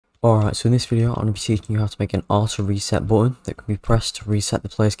Alright, so in this video I'm going to be teaching you how to make an auto reset button that can be pressed to reset the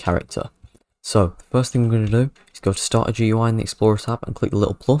player's character. So, the first thing we're going to do is go to Start a GUI in the Explorer tab and click the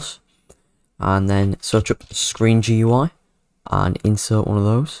little plus. And then search up Screen GUI and insert one of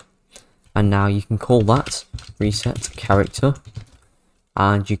those. And now you can call that Reset Character.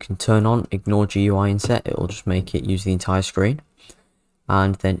 And you can turn on Ignore GUI Inset, it will just make it use the entire screen.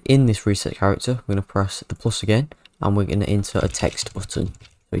 And then in this Reset Character, we're going to press the plus again and we're going to insert a text button.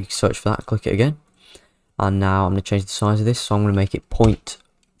 So you can search for that, click it again, and now I'm going to change the size of this, so I'm going to make it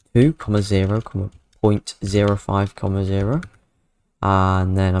 0.2, 0.05, 0,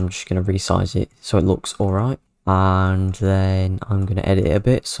 and then I'm just going to resize it so it looks alright, and then I'm going to edit it a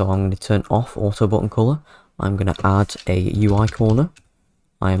bit, so I'm going to turn off auto button color, I'm going to add a UI corner,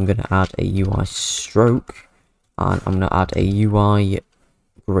 I am going to add a UI stroke, and I'm going to add a UI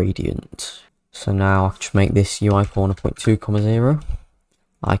gradient. So now I can just make this UI corner 0.2, 0.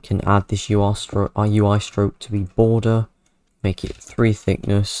 I can add this UI stroke to be border, make it 3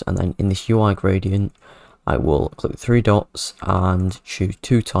 thickness, and then in this UI gradient, I will click the 3 dots and choose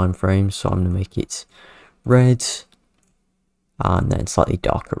 2 time frames. So I'm going to make it red, and then slightly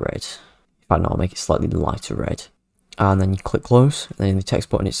darker red. In fact, no, I'll make it slightly lighter red. And then you click close, and then in the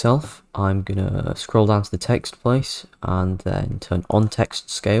text button itself, I'm going to scroll down to the text place, and then turn on text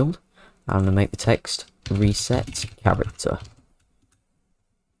scaled, and I'm going to make the text Reset Character.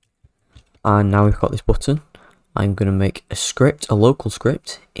 And now we've got this button, I'm going to make a script, a local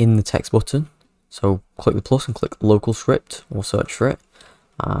script, in the text button. So click the plus and click local script, or search for it.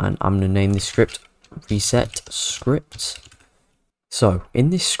 And I'm going to name this script Reset Script. So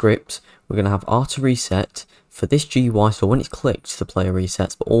in this script, we're going to have R to reset for this GUI, so when it's clicked, the player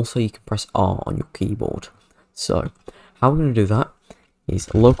resets, but also you can press R on your keyboard. So how we're going to do that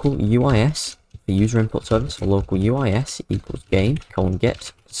is local UIS, the user input service, so local UIS equals game,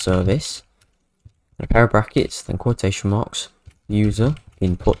 get service, a pair of brackets, then quotation marks, user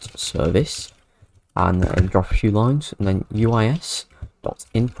input service, and then drop a few lines, and then UIS dot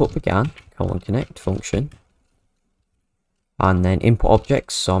input began connect function, and then input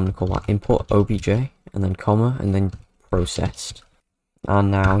objects, so I'm going to call that input obj, and then comma, and then processed. And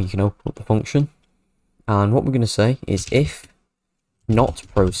now you can open up the function, and what we're going to say is if not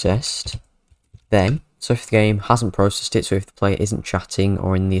processed, then, so if the game hasn't processed it, so if the player isn't chatting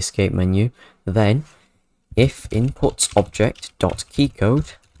or in the escape menu, then if input object dot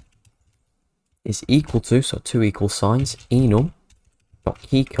keycode is equal to, so 2 equal signs, enum dot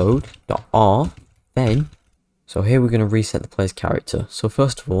keycode dot r, then, so here we're going to reset the player's character. So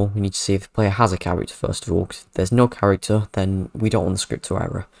first of all, we need to see if the player has a character first of all, because if there's no character, then we don't want the script to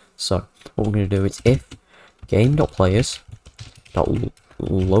error. So what we're going to do is if game.players dot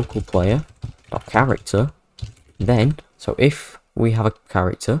local player dot character, then, so if we have a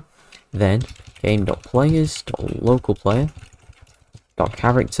character, then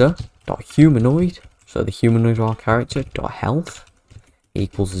game.players.localplayer.character.humanoid, so the humanoid of our character, .health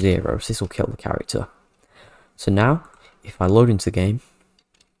equals 0, so this will kill the character. So now, if I load into the game,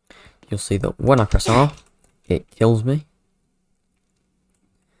 you'll see that when I press R, it kills me,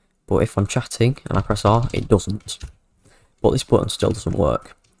 but if I'm chatting and I press R, it doesn't. But this button still doesn't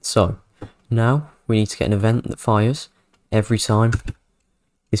work. So now we need to get an event that fires every time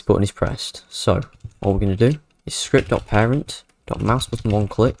this button is pressed. So what we're going to do is script.parent.mouse button one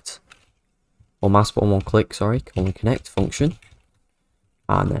clicked, or mouse button one click, sorry, connect function,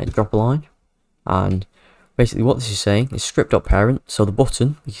 and then drop a line. And basically what this is saying is script.parent, so the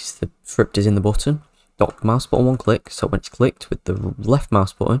button, because the script is in the button, dot mouse button one click, so when it's clicked with the left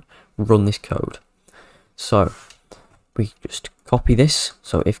mouse button, run this code. So we just copy this,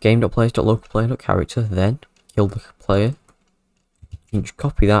 so if game.players.localplayer.character, then kill the player. You can just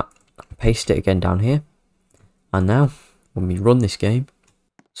copy that, and paste it again down here, and now when we run this game,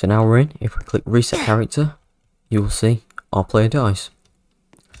 so now we're in, if we click reset character, you will see our player dies.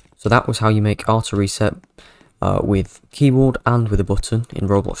 So that was how you make R to reset with keyboard and with a button in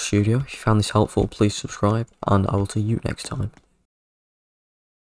Roblox Studio. If you found this helpful, please subscribe, and I will see you next time.